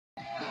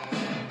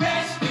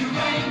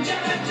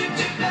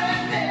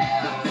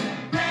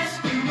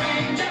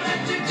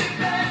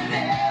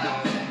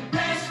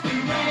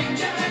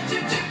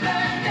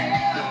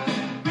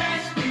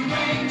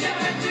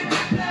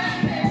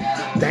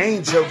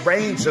danger.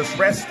 Rangers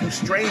rescue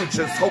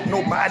strangers, hope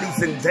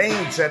nobody's in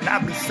danger.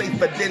 I'll be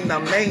safer than a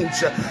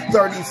manger.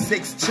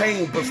 36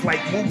 chambers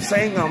like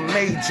Wu-Tang, I'm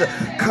major.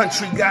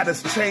 Country got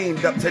us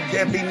chained up till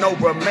there be no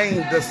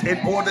remainders.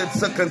 In order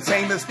to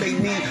contain us, they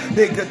need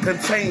bigger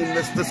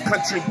containers. This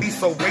country be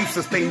so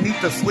racist, they need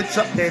to switch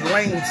up their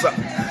lanes up.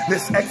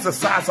 Let's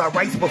exercise our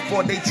rights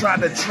before they try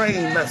to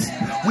train us.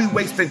 We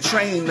wasting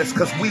trainers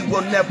cause we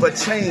will never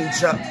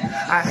change up.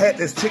 I had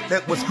this chick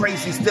that was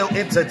crazy, still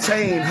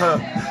entertain her.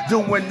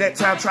 Doing that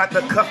time, tried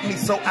to cuff me,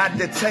 so I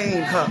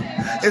detained her.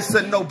 It's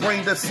a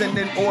no-brainer,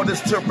 sending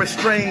orders to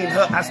restrain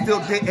her. I still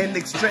didn't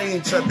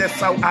exchange her, that's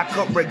how I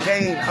could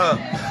regain her.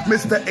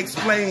 Mr.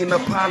 Explainer,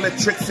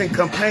 politics and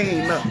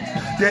campaigner.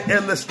 The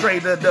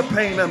illustrator, the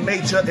painter,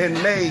 major and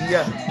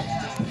mayor.